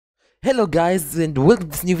Hello guys and welcome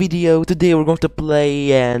to this new video. Today we're going to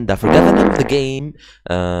play, and I forgot the name of the game.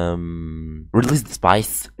 Release the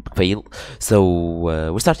Spyce. Fail.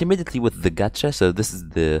 So we start immediately with the gacha. So this is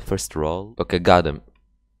the first roll. Okay, got him.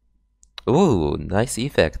 Ooh, nice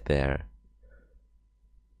effect there.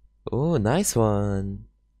 Oh, nice one.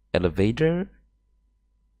 Elevator.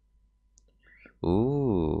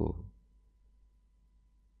 Ooh.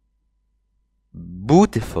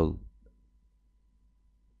 Beautiful.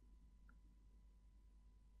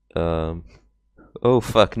 Oh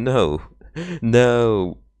fuck, no.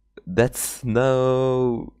 No. That's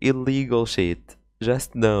no illegal shit.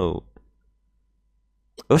 Just no.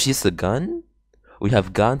 Oh, she's a gun? We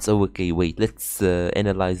have guns? Oh, okay, wait, let's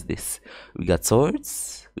analyze this. We got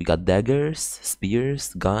swords, we got daggers,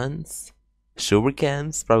 spears, guns,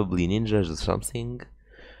 shurikens, probably ninjas or something,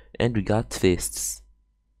 and we got fists.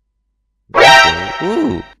 Okay.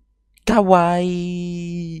 Ooh,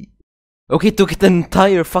 kawaii. Okay, it took it an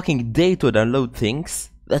entire fucking day to download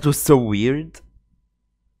things. That was so weird.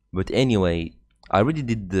 But anyway, I already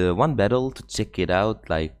did one battle to check it out,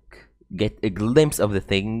 like get a glimpse of the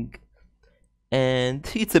thing. And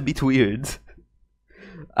it's a bit weird.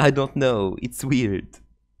 I don't know, it's weird.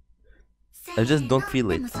 I just don't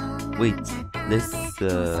feel it. Wait, let's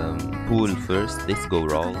pull first. Let's go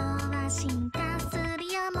roll.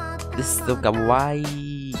 This is so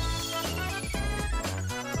kawaii.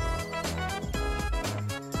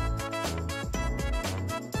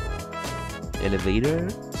 Elevator?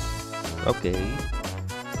 Okay.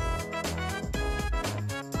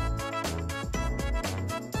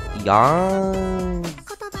 Yeah.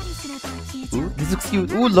 Ooh, this looks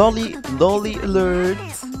cute. Ooh, lolly alert.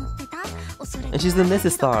 And she's the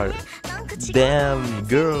Nessa star. Damn,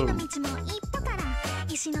 girl.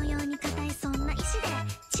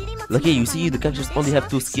 Okay, you see, the characters only have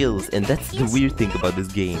 2 skills, and that's the weird thing about this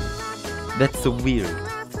game. That's so weird.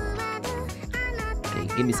 Okay,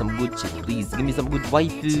 give me some good shit, please. Give me some good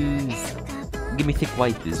waifus. Give me thick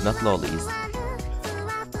waifus, not lollies.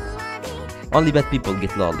 Only bad people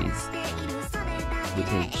get lollies.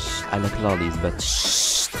 Okay, shh, I like lollies, but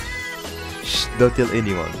shh, shh, don't tell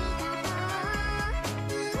anyone.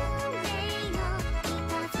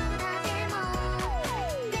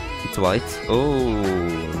 It's white. Oh,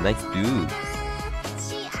 nice dude.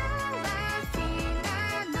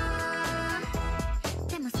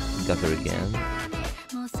 Got her again.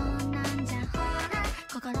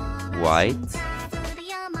 White.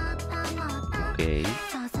 Okay.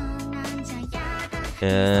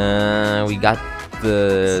 We got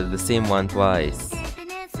the same one twice.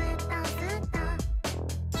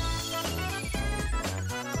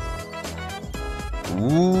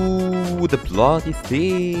 Ooh, the plot is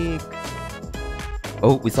thick.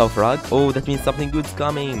 Oh, we saw a frog. Oh, that means something good's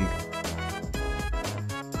coming.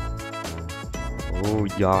 Oh,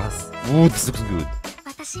 yes. Ooh, this looks good.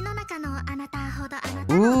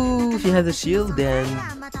 Ooh, she has a shield and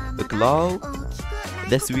a claw.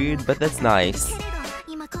 That's weird, but that's nice.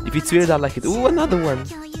 If it's weird, I like it. Ooh, another one.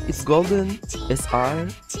 It's golden. SR.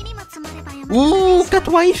 Ooh, cat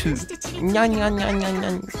waifu.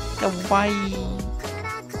 Kawaii.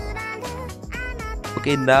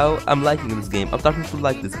 Okay, now I'm liking this game. I'm starting to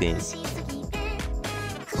like this game.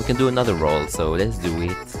 We can do another roll, so let's do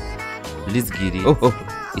it. Let's get it. Oh,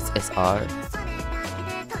 it's SR.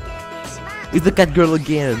 It's the cat girl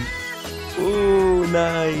again. Oh,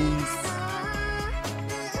 nice.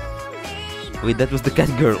 Wait, that was the cat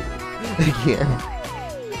girl again.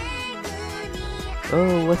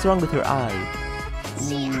 Oh, what's wrong with her eye?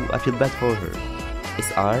 Ooh, I feel bad for her.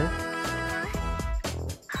 SR?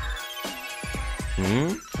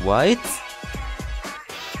 White?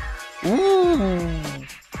 Ooh,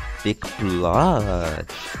 big plot.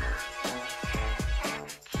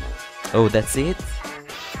 Oh, that's it?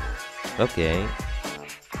 Okay.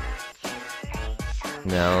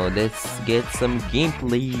 Now let's get some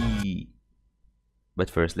gameplay. But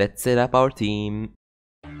first, let's set up our team.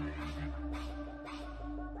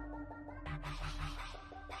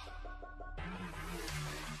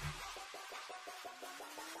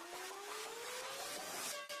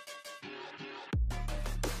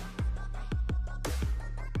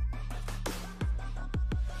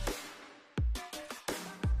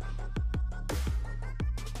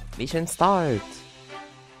 Mission start!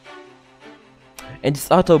 And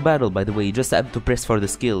it's auto battle, by the way. You just have to press for the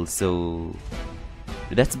skills, so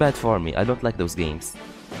that's bad for me. I don't like those games.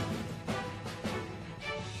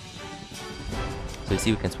 So you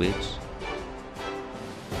see, we can switch.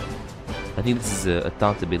 I think this is a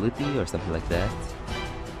taunt ability or something like that.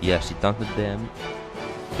 Yeah, she taunted them.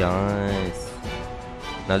 Yes.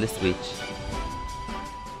 Now let's switch.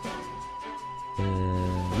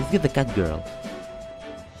 Let's get the cat girl.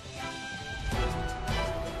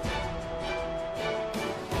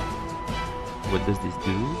 What does this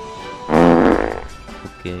do?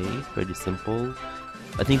 Okay, pretty simple.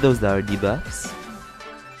 I think those are debuffs.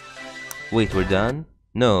 Wait, we're done?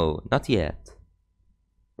 No, not yet.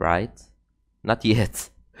 Right? Not yet.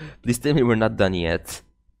 Please tell me we're not done yet.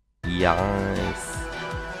 Yes.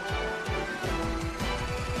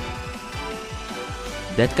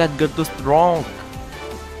 That cat got too strong.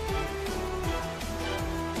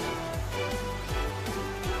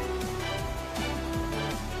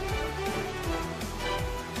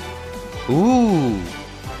 Ooh,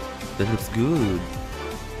 that looks good.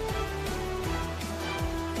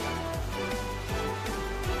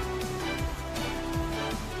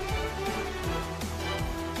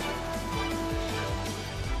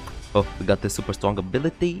 Oh, we got the super strong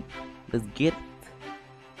ability. Let's get it.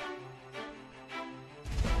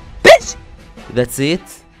 Bitch! That's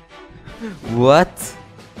it? What?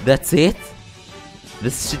 That's it?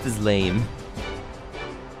 This shit is lame.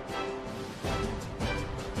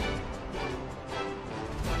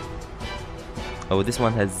 Oh, this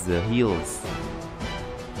one has heals.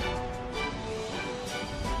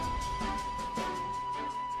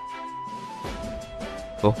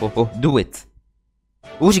 Oh, do it!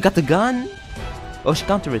 Oh, she got the gun? Oh, she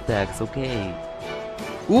counterattacks, okay.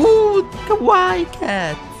 Ooh, kawaii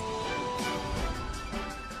cat!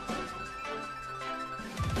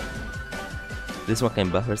 This one can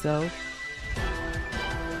buff herself.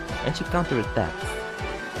 And she counterattacks.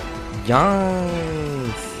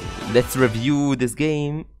 Yes! Let's review this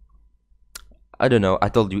game. I don't know, I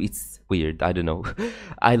told you it's weird, I don't know.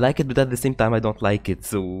 I like it, but at the same time I don't like it,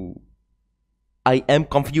 so... I am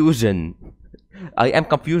confusion. I am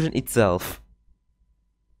confusion itself.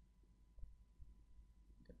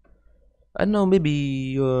 I don't know,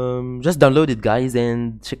 maybe just download it, guys,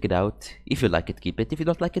 and check it out. If you like it, keep it. If you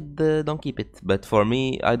don't like it, don't keep it. But for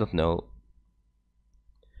me, I don't know.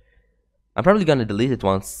 I'm probably gonna delete it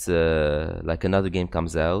once like another game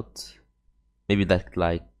comes out. Maybe that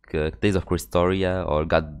like Days of Christoria or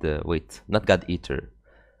wait, not God Eater.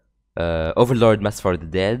 Overlord Mass for the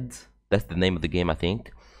Dead. That's the name of the game, I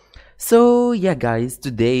think. So yeah, guys,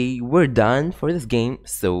 today we're done for this game.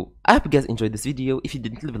 So I hope you guys enjoyed this video. If you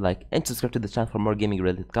didn't, leave a like and subscribe to the channel for more gaming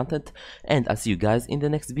related content. And I'll see you guys in the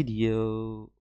next video.